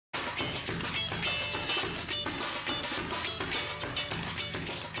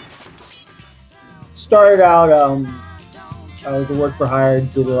started out, I was a work for hire,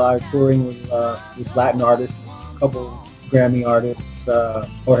 did a lot of touring with Latin artists, a couple Grammy artists,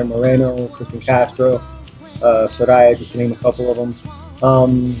 Jorge Moreno, Cristian Castro, Soraya, just to name a couple of them.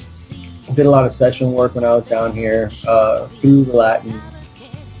 Did a lot of session work when I was down here through the Latin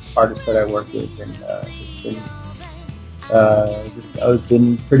artists that I worked with, and I've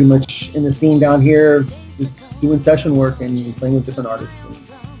been pretty much in the scene down here, just doing session work and playing with different artists.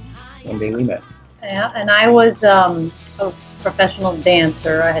 And one day we met. Yeah, and I was a professional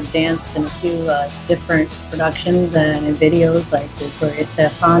dancer. I had danced in a few different productions and in videos like Victoria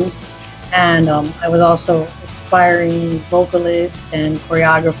Stefan. And I was also aspiring vocalist and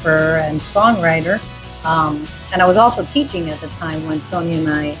choreographer and songwriter. And I was also teaching at the time when Tony and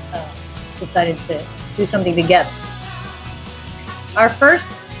I decided to do something together. Our first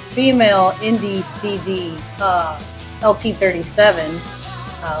female indie CD, LP37,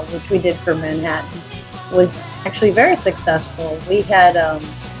 which we did for Manhattan, was actually very successful. We had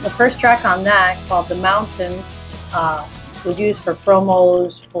the first track on that, called The Mountain, was used for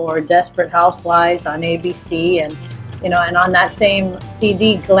promos for Desperate Housewives on ABC, and and on that same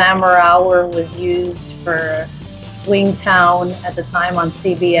CD, Glamour Hour was used for Swingtown at the time on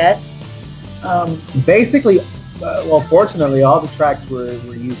CBS. Basically, well, fortunately, all the tracks were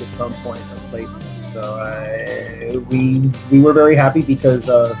used at some point in placement. So we were very happy because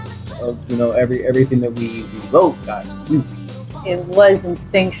of everything that we wrote got used. It was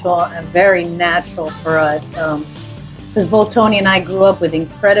instinctual and very natural for us, because both Tony and I grew up with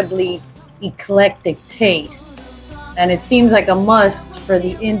incredibly eclectic taste, and it seems like a must for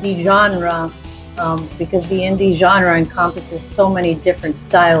the indie genre, because the indie genre encompasses so many different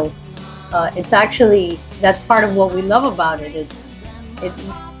styles. It's actually, that's part of what we love about it. It's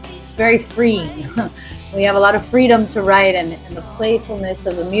very free. We have a lot of freedom to write, and the playfulness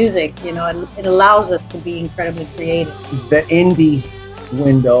of the music, it allows us to be incredibly creative. The indie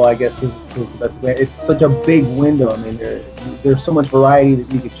window, I guess, is the best way. It's such a big window. I mean, there's so much variety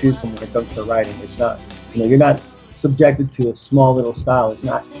that you could choose from when it comes to writing. It's not, you're not subjected to a small little style. It's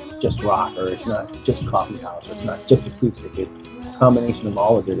not just rock, or it's not just coffee house, or it's not just acoustic. It's a combination of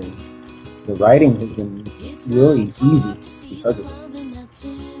all of it, and the writing has been really easy because of it.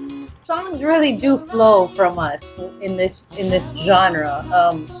 Songs really do flow from us in this genre,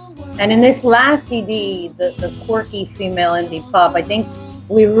 and in this last CD, the Quirky female indie pop, I think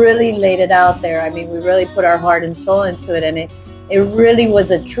we really laid it out there. I mean, we really put our heart and soul into it, and it really was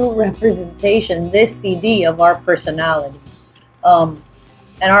a true representation, this CD, of our personality. And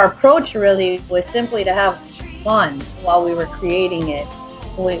our approach really was simply to have fun while we were creating it.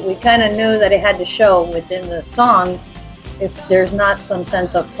 We kind of knew that it had to show within the songs. If there's not some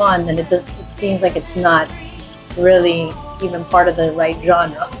sense of fun, then it seems like it's not really even part of the right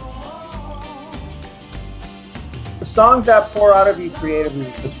genre. The songs that pour out of you creatively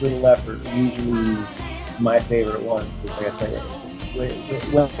with this little effort are usually my favorite ones. Like I said,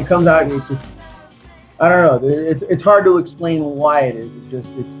 when it comes out, it's just, I don't know. It's hard to explain why it is.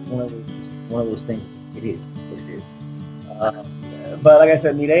 It's one of those things. It is what it is. But like I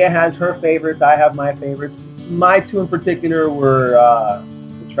said, Mireya has her favorites. I have my favorites. My two in particular were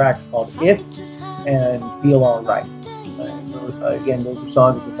the tracks called If and Feel Alright. Again, those are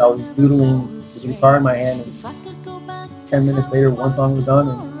songs that I was doodling with the guitar in my hand, and 10 minutes later one song was done,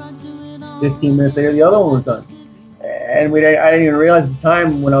 and 15 minutes later the other one was done. And I didn't even realize at the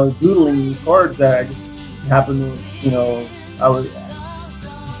time when I was doodling these chords that I just happened to,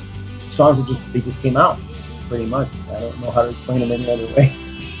 songs that just came out, pretty much. I don't know how to explain them any other way.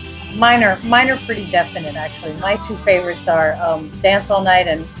 Mine are pretty definite, actually. My two favorites are Dance All Night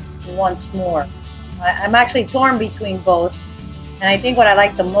and Once More. I'm actually torn between both, and I think what I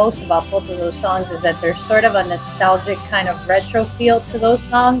like the most about both of those songs is that there's sort of a nostalgic kind of retro feel to those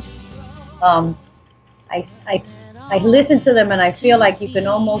songs. I listen to them and I feel like you can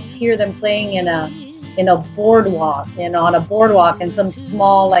almost hear them playing in a boardwalk, on a boardwalk in some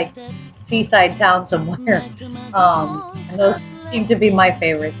small, like, seaside town somewhere. And those seem to be my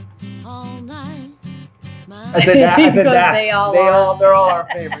favorites. I said that. They're all our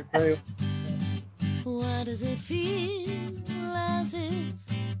favorites. Why does it feel as if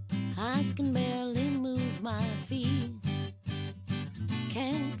I can barely move my feet?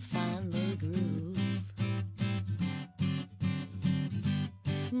 Can't find the groove.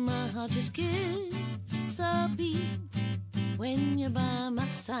 My heart just skips a beat when you're by my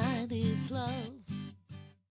side. It's love.